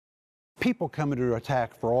People come under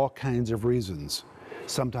attack for all kinds of reasons.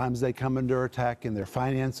 Sometimes they come under attack in their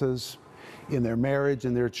finances, in their marriage,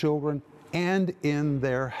 in their children, and in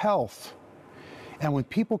their health. And when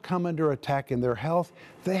people come under attack in their health,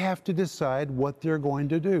 they have to decide what they're going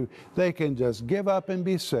to do. They can just give up and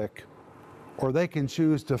be sick, or they can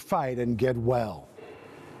choose to fight and get well.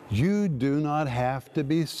 You do not have to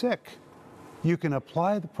be sick. You can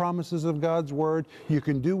apply the promises of God's Word. You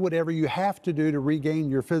can do whatever you have to do to regain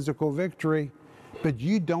your physical victory, but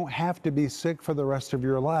you don't have to be sick for the rest of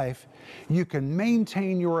your life. You can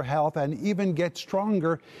maintain your health and even get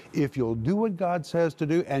stronger if you'll do what God says to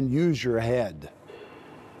do and use your head.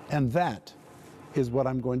 And that is what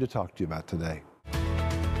I'm going to talk to you about today.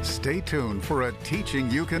 Stay tuned for a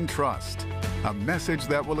teaching you can trust, a message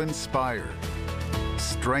that will inspire,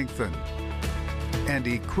 strengthen, and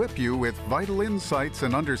equip you with vital insights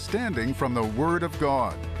and understanding from the Word of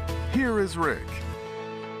God. Here is Rick.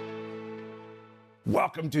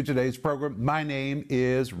 Welcome to today's program. My name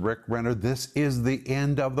is Rick Renner. This is the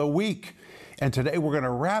end of the week. And today we're going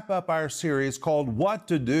to wrap up our series called What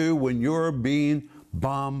to Do When You're Being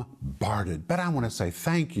Bombarded. But I want to say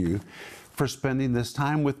thank you for spending this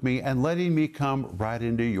time with me and letting me come right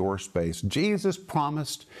into your space. Jesus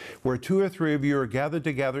promised, where two or three of you are gathered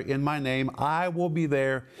together in my name, I will be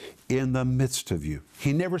there in the midst of you.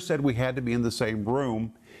 He never said we had to be in the same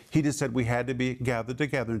room. He just said we had to be gathered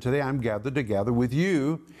together. And today I'm gathered together with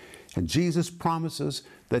you. And Jesus promises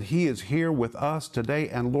that He is here with us today.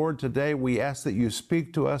 And Lord, today we ask that you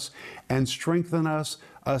speak to us and strengthen us,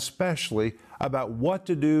 especially about what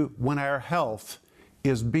to do when our health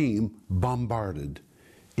is being bombarded.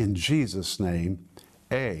 In Jesus' name,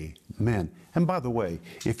 amen. And by the way,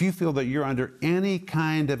 if you feel that you're under any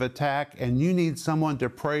kind of attack and you need someone to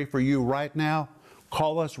pray for you right now,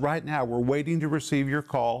 call us right now. We're waiting to receive your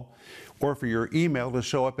call or for your email to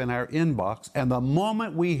show up in our inbox. And the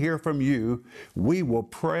moment we hear from you, we will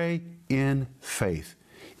pray in faith.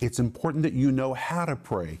 It's important that you know how to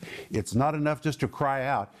pray. It's not enough just to cry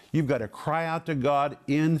out. You've got to cry out to God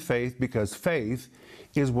in faith, because faith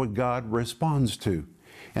is what God responds to.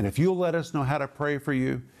 And if you'll let us know how to pray for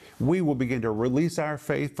you, we will begin to release our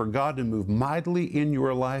faith for God to move mightily in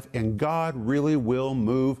your life, and God really will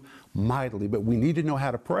move mightily. But we need to know how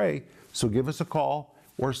to pray, so give us a call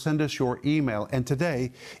or send us your email. And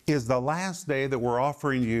today is the last day that we're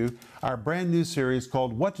offering you our brand new series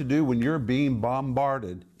called What to Do When You're Being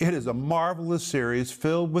Bombarded. It is a marvelous series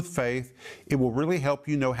filled with faith. It will really help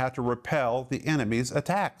you know how to repel the enemy's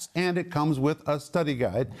attacks. And it comes with a study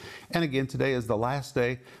guide. And again, today is the last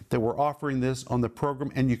day that we're offering this on the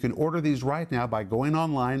program. And you can order these right now by going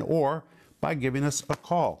online or by giving us a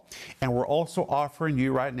call. And we're also offering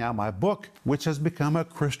you right now my book, which has become a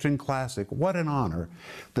Christian classic. What an honor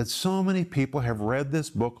that so many people have read this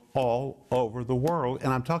book all over the world.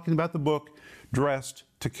 And I'm talking about the book, Dressed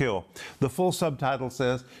to Kill. The full subtitle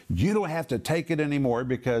says, you don't have to take it anymore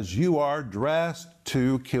because you are dressed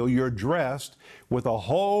to kill. You're dressed with a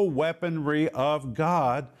whole weaponry of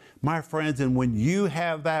God, my friends, and when you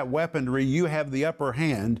have that weaponry, you have the upper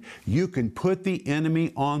hand. You can put the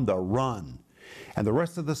enemy on the run. And the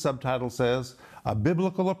rest of the subtitle says, A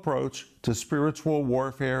Biblical Approach to Spiritual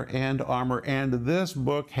Warfare and Armor. And this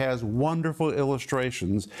book has wonderful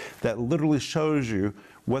illustrations that literally shows you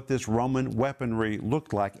what this Roman weaponry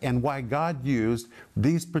looked like and why God used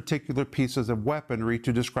these particular pieces of weaponry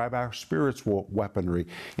to describe our spiritual weaponry.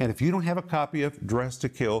 And if you don't have a copy of Dressed to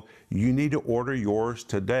Kill, you need to order yours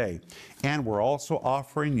today. And we're also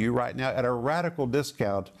offering you right now at a radical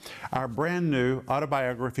discount our brand new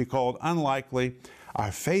autobiography called Unlikely,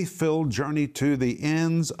 Our Faith-Filled Journey to the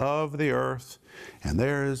Ends of the Earth. And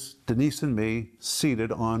there's Denise and me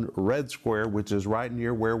seated on Red Square, which is right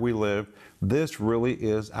near where we live. This really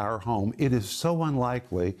is our home. It is so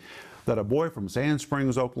unlikely that a boy from Sand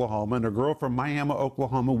Springs, Oklahoma, and a girl from Miami,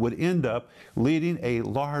 Oklahoma would end up leading a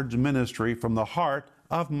large ministry from the heart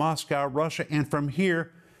of Moscow, Russia, and from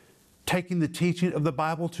here, taking the teaching of the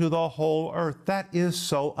Bible to the whole earth. That is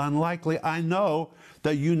so unlikely. I know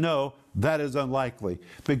that you know that is unlikely,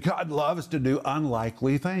 but God loves to do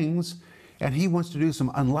unlikely things. And He wants to do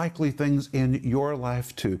some unlikely things in your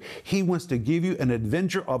life too. He wants to give you an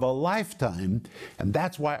adventure of a lifetime. And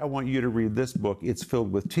that's why I want you to read this book. It's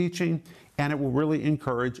filled with teaching, and it will really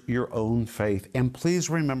encourage your own faith. And please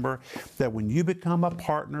remember that when you become a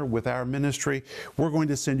partner with our ministry, we're going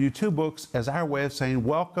to send you 2 books as our way of saying,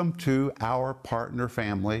 welcome to our partner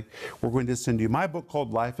family. We're going to send you my book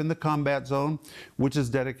called Life in the Combat Zone, which is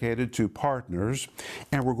dedicated to partners.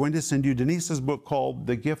 And we're going to send you Denise's book called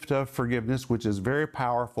The Gift of Forgiveness, which is very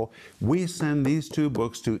powerful. We send these 2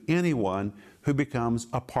 books to anyone who becomes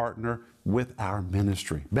a partner with our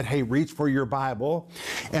ministry. But hey, reach for your Bible.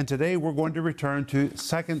 And today we're going to return to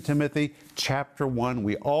 2 Timothy chapter 1.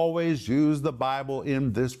 We always use the Bible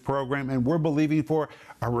in this program, and we're believing for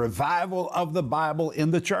a revival of the Bible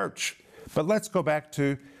in the church. But let's go back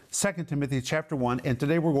to 2 Timothy chapter 1, and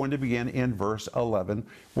today we're going to begin in verse 11,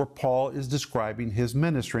 where Paul is describing his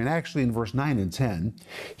ministry. And actually in verse 9 and 10,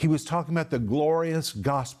 he was talking about the glorious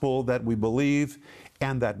gospel that we believe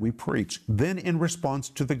and that we preach. Then in response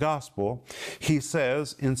to the gospel, he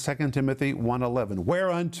says in 2 Timothy 1:11,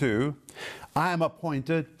 whereunto I am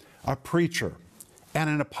appointed a preacher and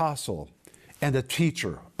an apostle and a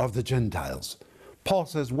teacher of the Gentiles. Paul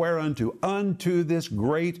says, whereunto, unto this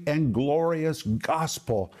great and glorious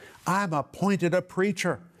gospel, I'm appointed a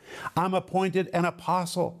preacher. I'm appointed an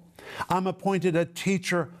apostle. I'm appointed a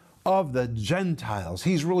teacher of the Gentiles.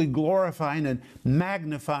 He's really glorifying and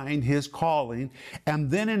magnifying his calling.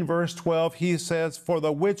 And then in verse 12, he says, for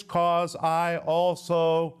the which cause I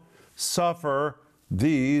also suffer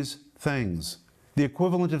these things. The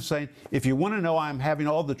equivalent of saying, if you want to know I'm having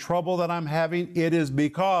all the trouble that I'm having, it is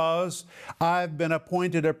because I've been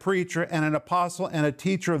appointed a preacher and an apostle and a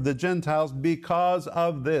teacher of the Gentiles because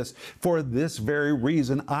of this. For this very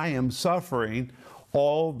reason, I am suffering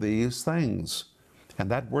all these things. And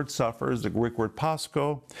that word suffer is the Greek word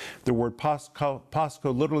pasco. The word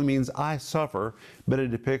pasco literally means I suffer, but it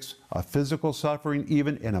depicts a physical suffering,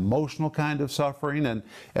 even an emotional kind of suffering. And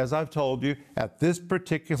as I've told you, at this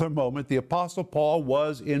particular moment, the Apostle Paul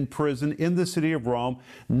was in prison in the city of Rome,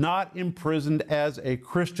 not imprisoned as a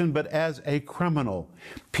Christian, but as a criminal.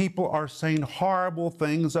 People are saying horrible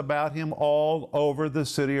things about him all over the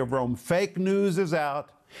city of Rome. Fake news is out.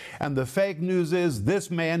 And the fake news is this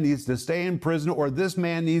man needs to stay in prison or this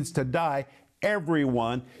man needs to die.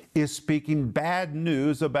 Everyone is speaking bad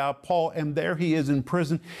news about Paul, and there he is in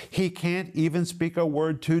prison. He can't even speak a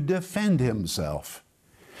word to defend himself.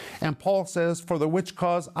 And Paul says, for the which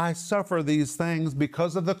cause I suffer these things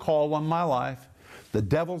because of the call on my life. The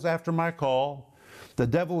devil's after my call. The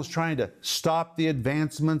devil is trying to stop the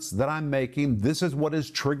advancements that I'm making. This is what has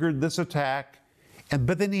triggered this attack.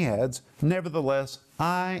 But then he adds, nevertheless,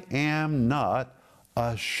 I am not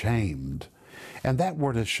ashamed. And that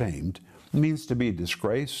word ashamed means to be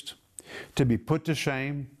disgraced, to be put to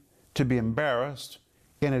shame, to be embarrassed.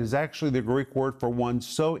 And it is actually the Greek word for one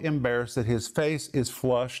so embarrassed that his face is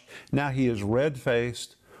flushed. Now he is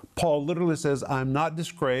red-faced. Paul literally says, I'm not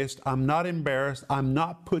disgraced, I'm not embarrassed, I'm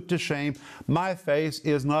not put to shame. My face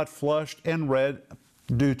is not flushed and red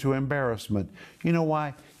due to embarrassment. You know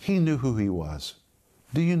why? He knew who he was.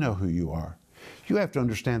 Do you know who you are? You have to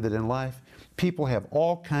understand that in life, people have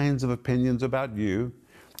all kinds of opinions about you.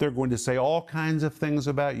 They're going to say all kinds of things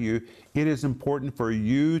about you. It is important for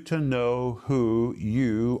you to know who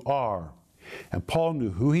you are. And Paul knew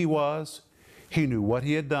who he was. He knew what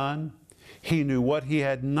he had done. He knew what he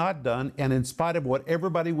had not done. And in spite of what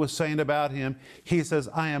everybody was saying about him, he says,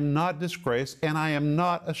 I am not disgraced and I am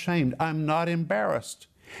not ashamed. I'm not embarrassed.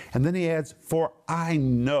 And then he adds, for I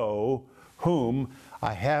know whom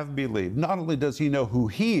I have believed. Not only does he know who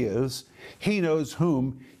he is, he knows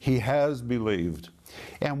whom he has believed.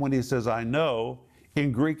 And when he says, I know,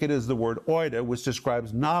 in Greek it is the word oida, which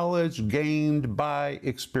describes knowledge gained by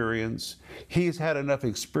experience. He's had enough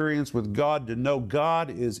experience with God to know God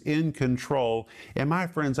is in control. And my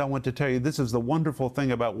friends, I want to tell you, this is the wonderful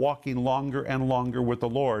thing about walking longer and longer with the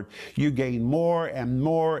Lord. You gain more and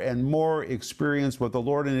more and more experience with the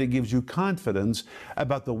Lord, and it gives you confidence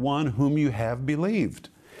about the one whom you have believed.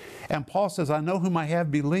 And Paul says, I know whom I have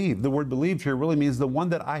believed. The word believed here really means the one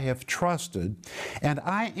that I have trusted. And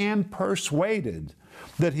I am persuaded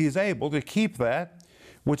that he's able to keep that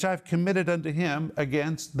which I've committed unto him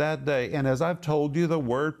against that day. And as I've told you, the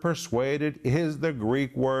word persuaded is the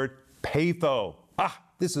Greek word peitho.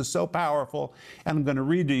 This is so powerful. And I'm going to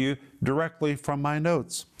read to you directly from my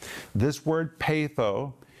notes. This word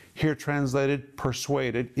peitho, here translated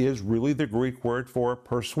persuaded, is really the Greek word for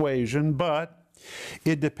persuasion, but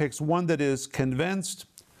it depicts one that is convinced,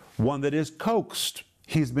 one that is coaxed.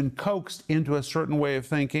 He's been coaxed into a certain way of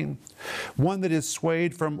thinking, one that is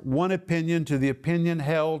swayed from one opinion to the opinion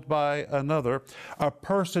held by another, a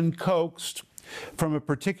person coaxed from a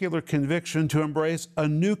particular conviction to embrace a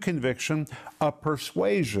new conviction, a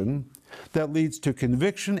persuasion that leads to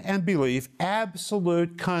conviction and belief,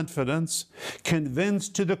 absolute confidence,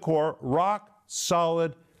 convinced to the core, rock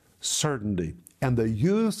solid certainty. And the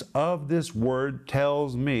use of this word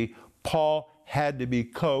tells me Paul had to be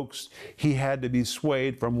coaxed. He had to be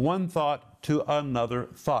swayed from one thought to another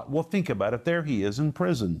thought. Well, think about it. There he is in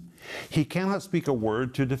prison. He cannot speak a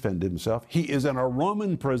word to defend himself. He is in a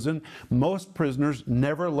Roman prison. Most prisoners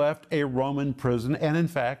never left a Roman prison. And in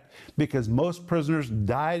fact, because most prisoners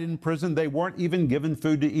died in prison, they weren't even given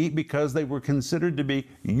food to eat because they were considered to be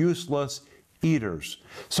useless eaters.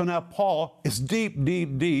 So now Paul is deep,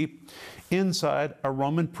 deep, deep inside a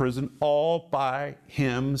Roman prison all by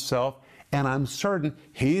himself. And I'm certain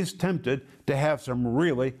he's tempted to have some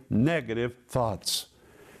really negative thoughts.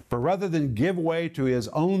 But rather than give way to his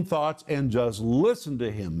own thoughts and just listen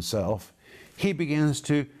to himself, he begins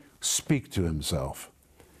to speak to himself.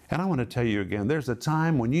 And I want to tell you again, there's a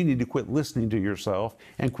time when you need to quit listening to yourself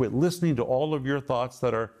and quit listening to all of your thoughts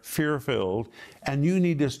that are fear-filled, and you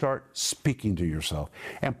need to start speaking to yourself.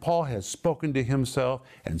 And Paul has spoken to himself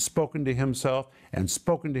and spoken to himself and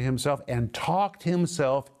spoken to himself and talked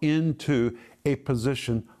himself into a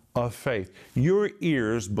position of faith. Your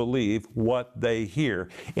ears believe what they hear.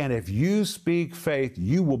 And if you speak faith,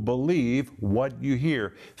 you will believe what you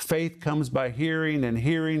hear. Faith comes by hearing, and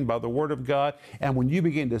hearing by the Word of God. And when you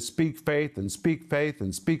begin to speak faith and speak faith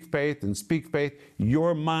and speak faith and speak faith,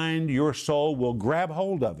 your mind, your soul will grab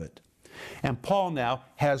hold of it. And Paul now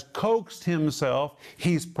has coaxed himself,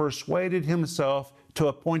 he's persuaded himself to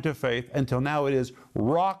a point of faith until now it is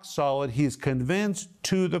rock solid. He's convinced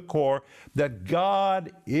to the core that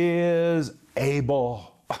God is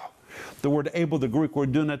able. The word able, the Greek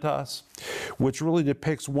word dunatos, which really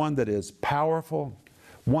depicts one that is powerful,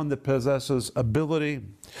 one that possesses ability,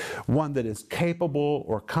 one that is capable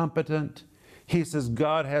or competent. He says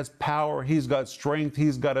God has power, He's got strength,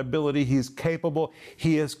 He's got ability, He's capable,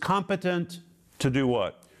 He is competent to do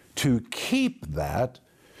what? To keep that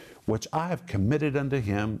which I have committed unto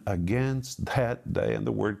Him against that day. And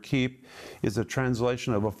the word keep is a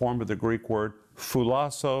translation of a form of the Greek word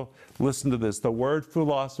phulasso. Listen to this. The word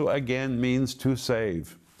phulasso again means to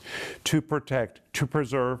save, to protect, to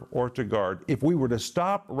preserve, or to guard. If we were to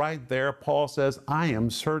stop right there, Paul says, I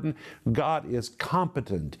am certain God is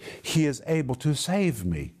competent. He is able to save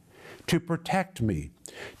me, to protect me,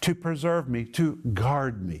 to preserve me, to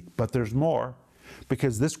guard me. But there's more.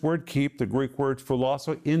 Because this word keep, the Greek word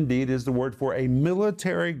phulasso, indeed is the word for a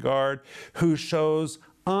military guard who shows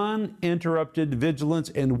uninterrupted vigilance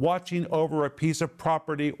in watching over a piece of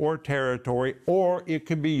property or territory, or it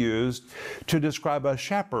could be used to describe a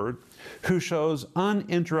shepherd who shows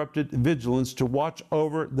uninterrupted vigilance to watch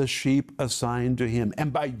over the sheep assigned to him.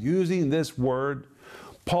 And by using this word,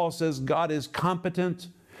 Paul says God is competent,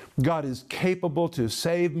 God is capable to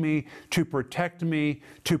save me, to protect me,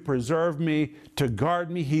 to preserve me, to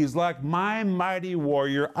guard me. He's like my mighty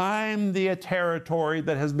warrior. I'm the territory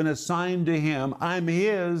that has been assigned to Him. I'm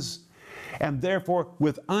His. And therefore,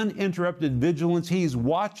 with uninterrupted vigilance, He's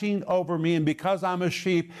watching over me. And because I'm a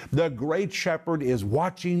sheep, the great shepherd is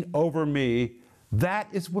watching over me. That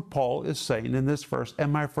is what Paul is saying in this verse.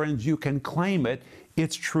 And my friends, you can claim it.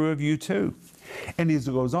 It's true of you too. And he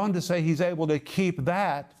goes on to say He's able to keep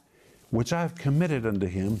that which I've committed unto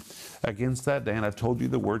Him against that day. And I've told you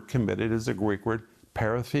the word committed is a Greek word,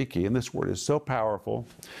 paratheke. And this word is so powerful.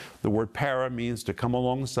 The word para means to come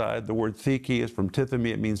alongside. The word theke is from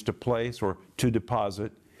tithemi. It means to place or to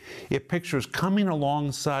deposit. It pictures coming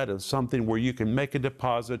alongside of something where you can make a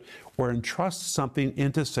deposit or entrust something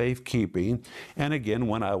into safekeeping. And again,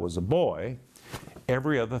 when I was a boy,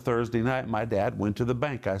 every other Thursday night, my dad went to the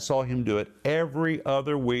bank. I saw him do it every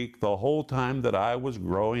other week the whole time that I was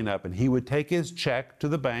growing up. And he would take his check to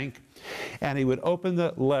the bank, and he would open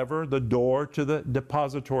the lever, the door to the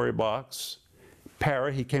depository box.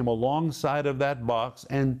 Para, he came alongside of that box,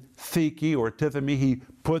 and theke or tithemi, he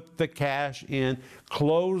put the cash in,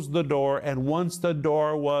 closed the door, and once the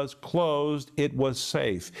door was closed, it was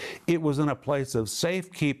safe. It was in a place of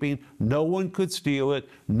safekeeping. No one could steal it.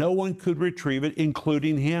 No one could retrieve it,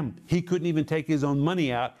 including him. He couldn't even take his own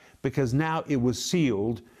money out because now it was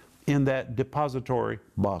sealed in that depository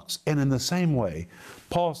box. And in the same way,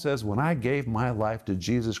 Paul says, when I gave my life to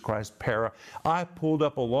Jesus Christ, para, I pulled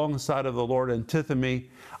up alongside of the Lord, and tithemi,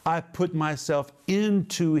 I put myself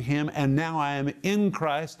into Him, and now I am in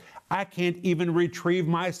Christ. I can't even retrieve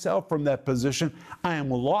myself from that position. I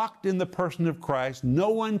am locked in the person of Christ. No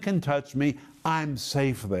one can touch me. I'm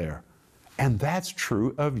safe there. And that's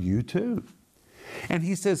true of you too. And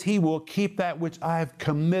he says He will keep that which I have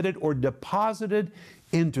committed or deposited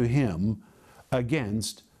into Him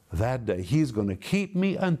against that day. He's going to keep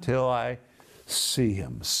me until I see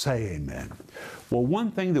Him. Say amen. Well,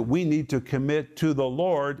 one thing that we need to commit to the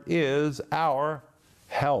Lord is our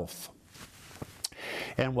health.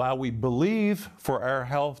 And while we believe for our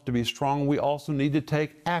health to be strong, we also need to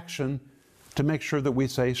take action to make sure that we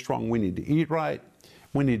stay strong. We need to eat right.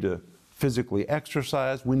 We need to physically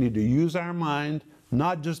exercise. We need to use our mind,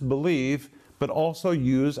 not just believe, but also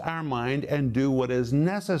use our mind and do what is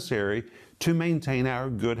necessary to maintain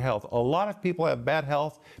our good health. A lot of people have bad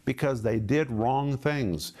health because they did wrong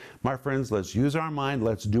things. My friends, let's use our mind,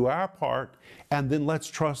 let's do our part, and then let's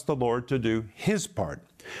trust the Lord to do His part.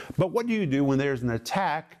 But what do you do when there's an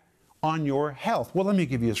attack on your health? Well, let me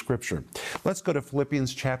give you a scripture. Let's go to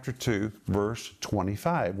Philippians chapter 2, verse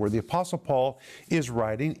 25, where the Apostle Paul is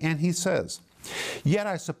writing, and he says, "Yet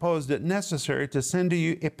I supposed it necessary to send to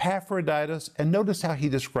you Epaphroditus," and notice how he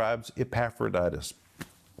describes Epaphroditus,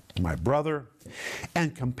 "my brother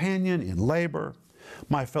and companion in labor,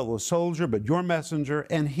 my fellow soldier, but your messenger,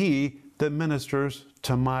 and he that ministers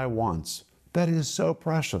to my wants." That is so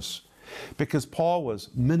precious, because Paul was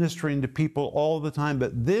ministering to people all the time,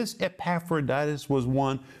 but this Epaphroditus was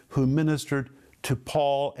one who ministered to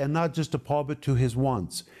Paul, and not just to Paul, but to his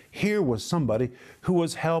wants. Here was somebody who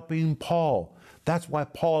was helping Paul. That's why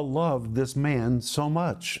Paul loved this man so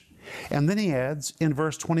much. And then he adds in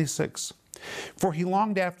verse 26, "For he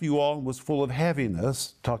longed after you all and was full of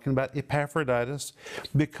heaviness," talking about Epaphroditus,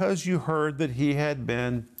 "because you heard that he had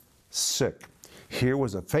been sick." Here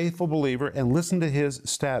was a faithful believer, and listen to his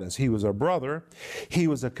status. He was a brother, he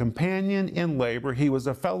was a companion in labor, he was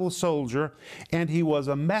a fellow soldier, and he was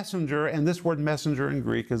a messenger. And this word messenger in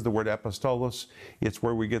Greek is the word apostolos. It's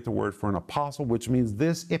where we get the word for an apostle, which means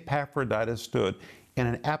this Epaphroditus stood in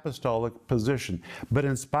an apostolic position. But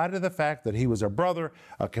in spite of the fact that he was a brother,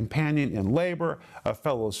 a companion in labor, a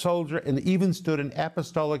fellow soldier, and even stood in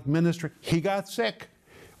apostolic ministry, he got sick,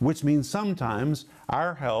 which means sometimes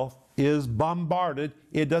our health is bombarded.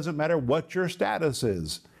 It doesn't matter what your status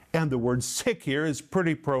is. And the word sick here is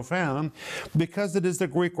pretty profound because it is the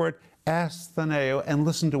Greek word astheneo, and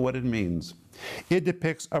listen to what it means. It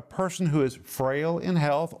depicts a person who is frail in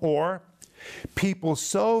health, or people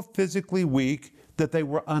so physically weak that they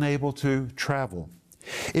were unable to travel.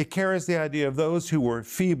 It carries the idea of those who were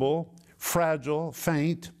feeble, fragile,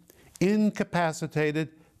 faint, incapacitated,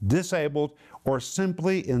 disabled, or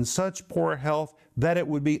simply in such poor health that it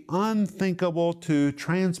would be unthinkable to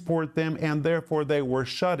transport them, and therefore they were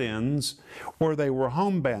shut-ins or they were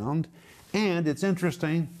homebound. And it's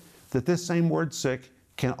interesting that this same word sick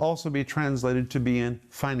can also be translated to be in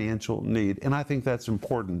financial need. And I think that's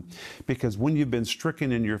important, because when you've been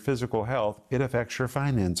stricken in your physical health, it affects your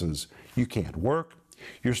finances. You can't work.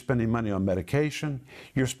 You're spending money on medication.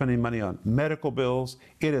 You're spending money on medical bills.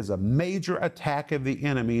 It is a major attack of the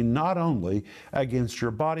enemy, not only against your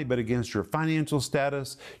body, but against your financial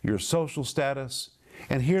status, your social status.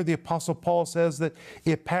 And here the Apostle Paul says that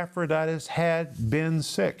Epaphroditus had been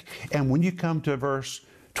sick. And when you come to verse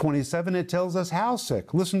 27, it tells us how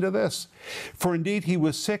sick. Listen to this. "For indeed he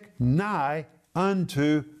was sick nigh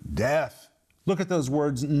unto death." Look at those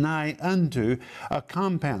words, nigh unto, a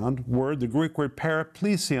compound word, the Greek word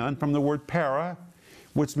paraplesion, from the word para,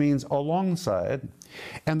 which means alongside,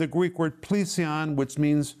 and the Greek word plesion, which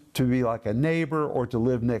means to be like a neighbor or to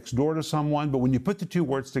live next door to someone. But when you put the two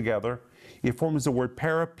words together, it forms the word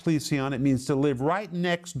paraplesion. It means to live right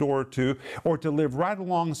next door to, or to live right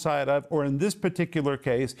alongside of, or in this particular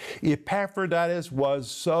case, Epaphroditus was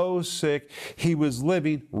so sick, he was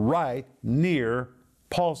living right near,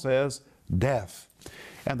 Paul says, death.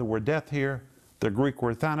 And the word death here, the Greek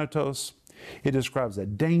word thanatos, it describes a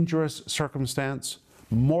dangerous circumstance,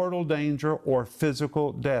 mortal danger, or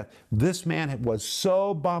physical death. This man was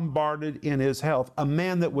so bombarded in his health, a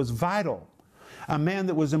man that was vital, a man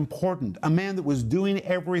that was important, a man that was doing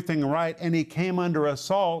everything right, and he came under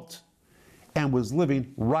assault and was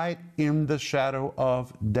living right in the shadow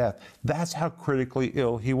of death. That's how critically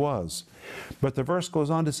ill he was. But the verse goes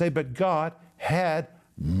on to say, "But God had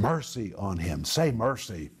mercy on him." Say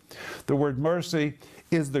mercy. The word mercy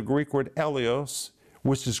is the Greek word eleos,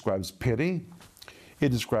 which describes pity. It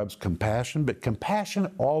describes compassion, but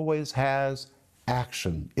compassion always has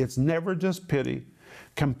action. It's never just pity.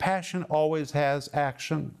 Compassion always has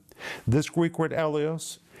action. This Greek word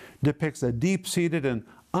eleos depicts a deep-seated and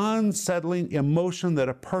unsettling emotion that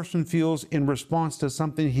a person feels in response to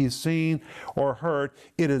something he's seen or heard.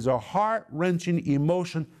 It is a heart-wrenching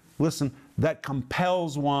emotion, listen, that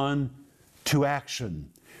compels one to action,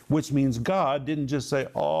 which means God didn't just say,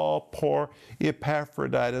 "Oh, poor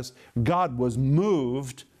Epaphroditus." God was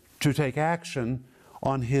moved to take action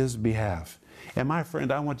on his behalf. And my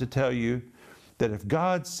friend, I want to tell you that if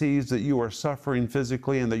God sees that you are suffering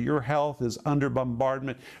physically and that your health is under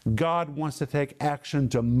bombardment, God wants to take action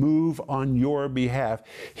to move on your behalf.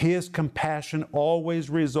 His compassion always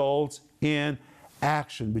results in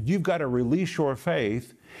action. But you've got to release your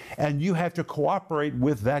faith, and you have to cooperate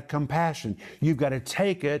with that compassion. You've got to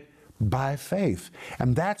take it by faith.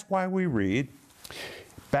 And that's why we read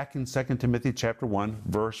back in 2 Timothy chapter 1,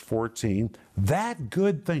 verse 14, that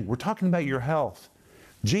good thing, we're talking about your health.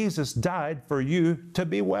 Jesus died for you to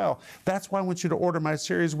be well. That's why I want you to order my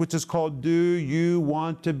series, which is called Do You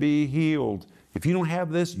Want to Be Healed? If you don't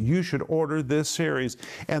have this, you should order this series.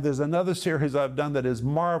 And there's another series I've done that is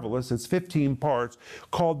marvelous. It's 15 parts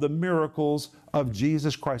called The Miracles of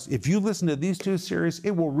Jesus Christ. If you listen to these two series,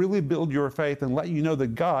 it will really build your faith and let you know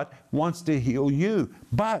that God wants to heal you.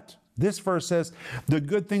 But this verse says, the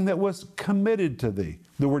good thing that was committed to thee.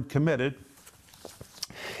 The word committed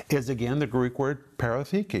is again the Greek word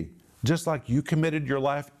paratheke. Just like you committed your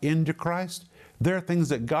life into Christ, there are things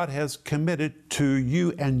that God has committed to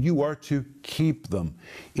you and you are to keep them.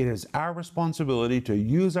 It is our responsibility to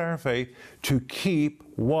use our faith to keep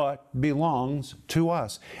what belongs to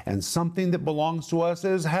us. And something that belongs to us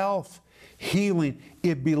is health, healing.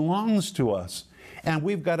 It belongs to us. And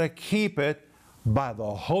we've got to keep it by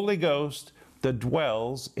the Holy Ghost that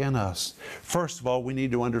dwells in us. First of all, we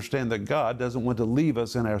need to understand that God doesn't want to leave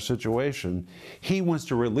us in our situation. He wants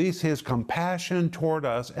to release His compassion toward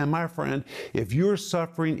us. And my friend, if you're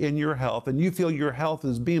suffering in your health and you feel your health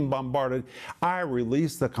is being bombarded, I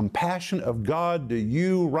release the compassion of God to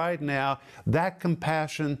you right now. That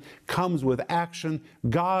compassion comes with action.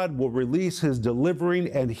 God will release His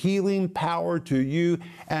delivering and healing power to you,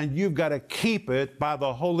 and you've got to keep it by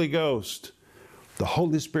the Holy Ghost. The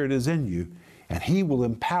Holy Spirit is in you, and He will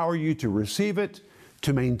empower you to receive it,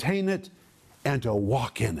 to maintain it, and to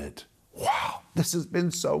walk in it. Wow, this has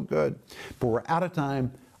been so good. But we're out of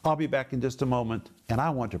time. I'll be back in just a moment, and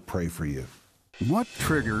I want to pray for you. What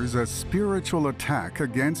triggers a spiritual attack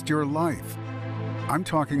against your life? I'm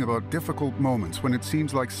talking about difficult moments when it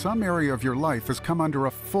seems like some area of your life has come under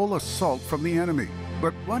a full assault from the enemy.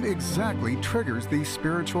 But what exactly triggers these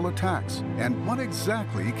spiritual attacks? And what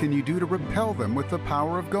exactly can you do to repel them with the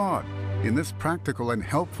power of God? In this practical and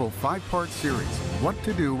helpful 5-part series, What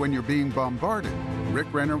to Do When You're Being Bombarded, Rick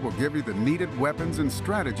Renner will give you the needed weapons and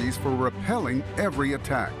strategies for repelling every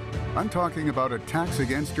attack. I'm talking about attacks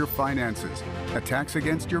against your finances, attacks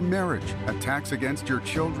against your marriage, attacks against your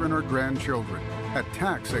children or grandchildren,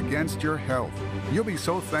 attacks against your health. You'll be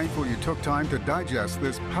so thankful you took time to digest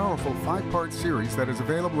this powerful 5-part series that is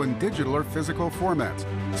available in digital or physical formats,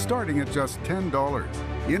 starting at just $10.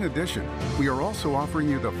 In addition, we are also offering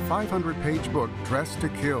you the 500-page book, Dressed to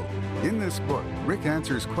Kill. In this book, Rick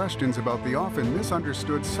answers questions about the often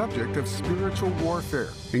misunderstood subject of spiritual warfare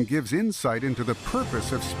and gives insight into the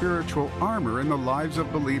purpose of spiritual armor in the lives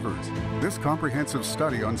of believers. This comprehensive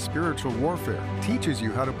study on spiritual warfare teaches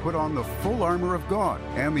you how to put on the full armor of God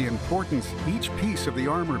and the importance each piece of the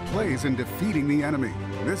armor plays in defeating the enemy.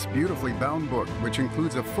 This beautifully bound book, which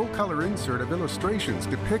includes a full-color insert of illustrations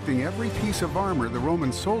depicting every piece of armor the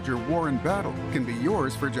Roman soldier wore in battle, can be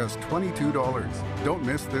yours for just $22. Don't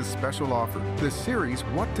miss this special offer, the series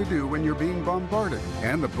What to Do When You're Being Bombarded,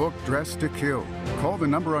 and the book Dressed to Kill. Call the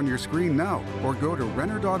number on your screen now or go to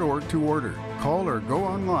renner.org to order. Call or go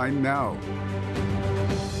online now.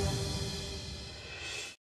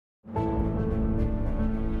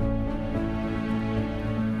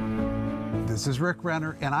 This is Rick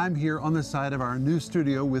Renner, and I'm here on the side of our new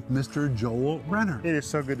studio with Mr. Joel Renner. It is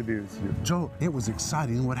so good to be with you. Joel, it was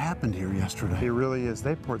exciting what happened here yesterday. It really is.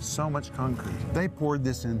 They poured so much concrete. They poured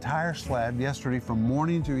this entire slab yesterday from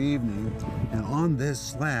morning to evening, and on this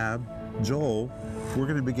slab, Joel, we're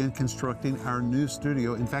going to begin constructing our new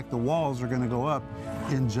studio. In fact, the walls are going to go up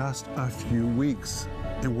in just a few weeks,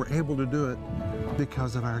 and we're able to do it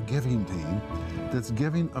because of our giving team that's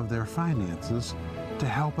giving of their finances to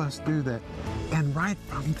help us do that. And right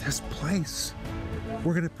from this place,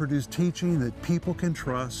 we're going to produce teaching that people can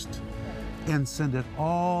trust and send it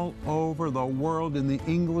all over the world in the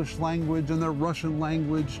English language and the Russian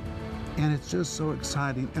language. And it's just so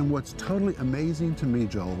exciting. And what's totally amazing to me,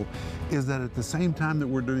 Joel, is that at the same time that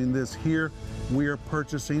we're doing this here, we are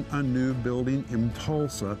purchasing a new building in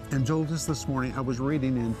Tulsa. And Joel, just this morning, I was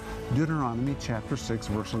reading in Deuteronomy chapter 6,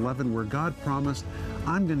 verse 11, where God promised,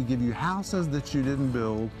 I'm going to give you houses that you didn't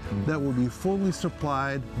build that will be fully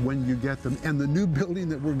supplied when you get them. And the new building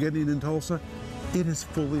that we're getting in Tulsa, it is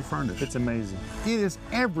fully furnished. It's amazing. It is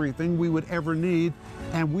everything we would ever need,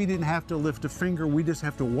 and we didn't have to lift a finger. We just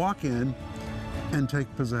have to walk in and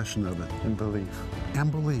take possession of it. And believe.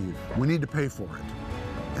 And believe. We need to pay for it.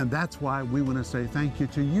 And that's why we want to say thank you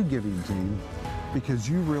to you, giving team, because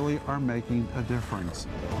you really are making a difference.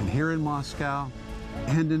 And here in Moscow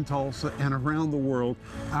and in Tulsa and around the world,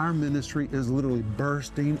 our ministry is literally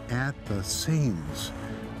bursting at the seams.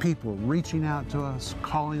 People reaching out to us,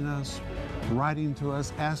 calling us, writing to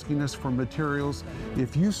us, asking us for materials.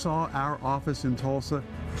 If you saw our office in Tulsa,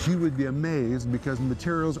 you would be amazed because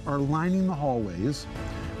materials are lining the hallways.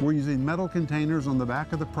 We're using metal containers on the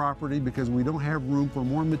back of the property because we don't have room for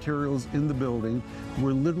more materials in the building.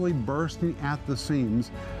 We're literally bursting at the seams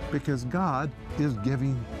because God is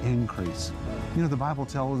giving increase. You know, the Bible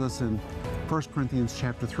tells us in 1 Corinthians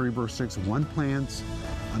chapter 3, verse 6, one plants,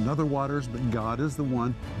 another waters, but God is the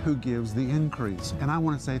one who gives the increase. And I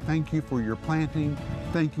want to say thank you for your planting,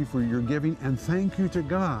 thank you for your giving, and thank you to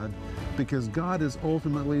God, because God is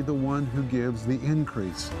ultimately the one who gives the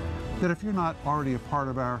increase. That if you're not already a part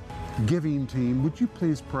of our giving team, would you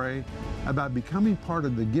please pray about becoming part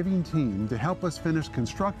of the giving team to help us finish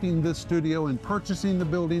constructing this studio and purchasing the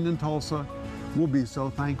building in Tulsa? We'll be so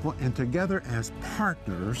thankful, and together as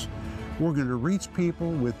partners, we're going to reach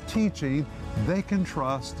people with teaching they can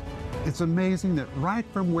trust. It's amazing that right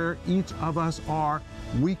from where each of us are,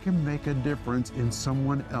 we can make a difference in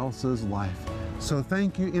someone else's life. So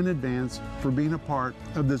thank you in advance for being a part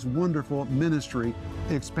of this wonderful ministry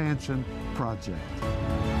expansion project.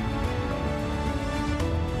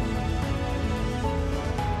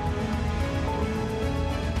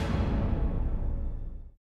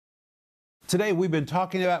 Today we've been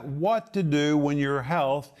talking about what to do when your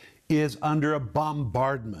health is under a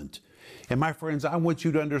bombardment. And my friends, I want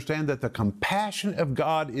you to understand that the compassion of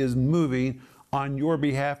God is moving on your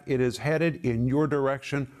behalf. It is headed in your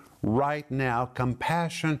direction right now.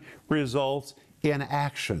 Compassion results in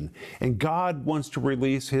action. And God wants to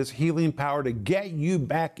release His healing power to get you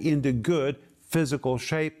back into good physical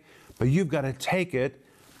shape, but you've got to take it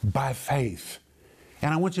by faith.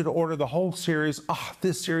 And I want you to order the whole series.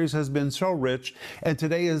 This series has been so rich, and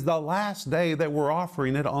today is the last day that we're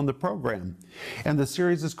offering it on the program. And the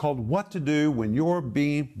series is called What to Do When You're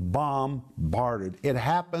Being Bombarded. It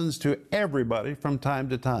happens to everybody from time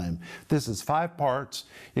to time. This is 5 parts.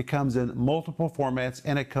 It comes in multiple formats,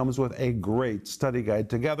 and it comes with a great study guide.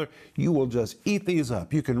 Together, you will just eat these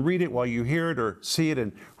up. You can read it while you hear it or see it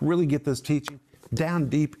and really get this teaching down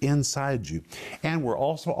deep inside you. And we're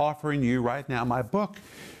also offering you right now my book,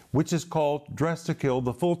 which is called Dressed to Kill.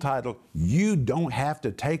 The full title, You Don't Have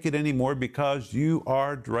to Take It Anymore Because You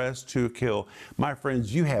Are Dressed to Kill. My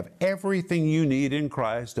friends, you have everything you need in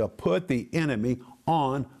Christ to put the enemy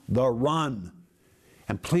on the run.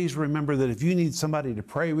 And please remember that if you need somebody to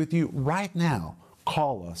pray with you right now,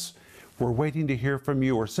 call us. We're waiting to hear from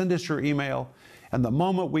you, or send us your email. And the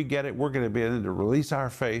moment we get it, we're going to be able to release our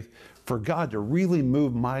faith for God to really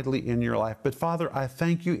move mightily in your life. But Father, I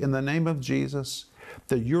thank you in the name of Jesus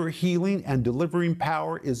that your healing and delivering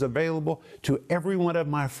power is available to every one of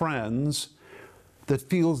my friends that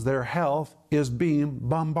feels their health is being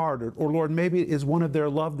bombarded. Or Lord, maybe it is one of their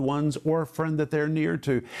loved ones or a friend that they're near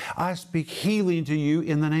to. I speak healing to you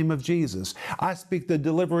in the name of Jesus. I speak the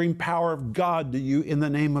delivering power of God to you in the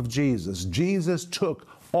name of Jesus. Jesus took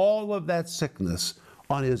all of that sickness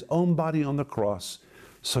on His own body on the cross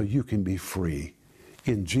so you can be free.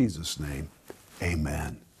 In Jesus' name,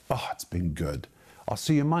 amen. It's been good. I'll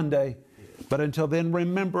see you Monday. But until then,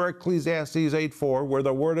 remember Ecclesiastes 8:4, where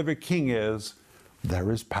the word of a king is,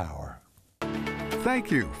 there is power.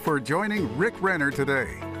 Thank you for joining Rick Renner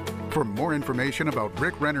today. For more information about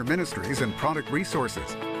Rick Renner Ministries and product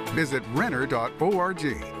resources, visit renner.org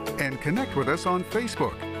and connect with us on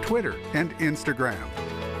Facebook, Twitter, and Instagram.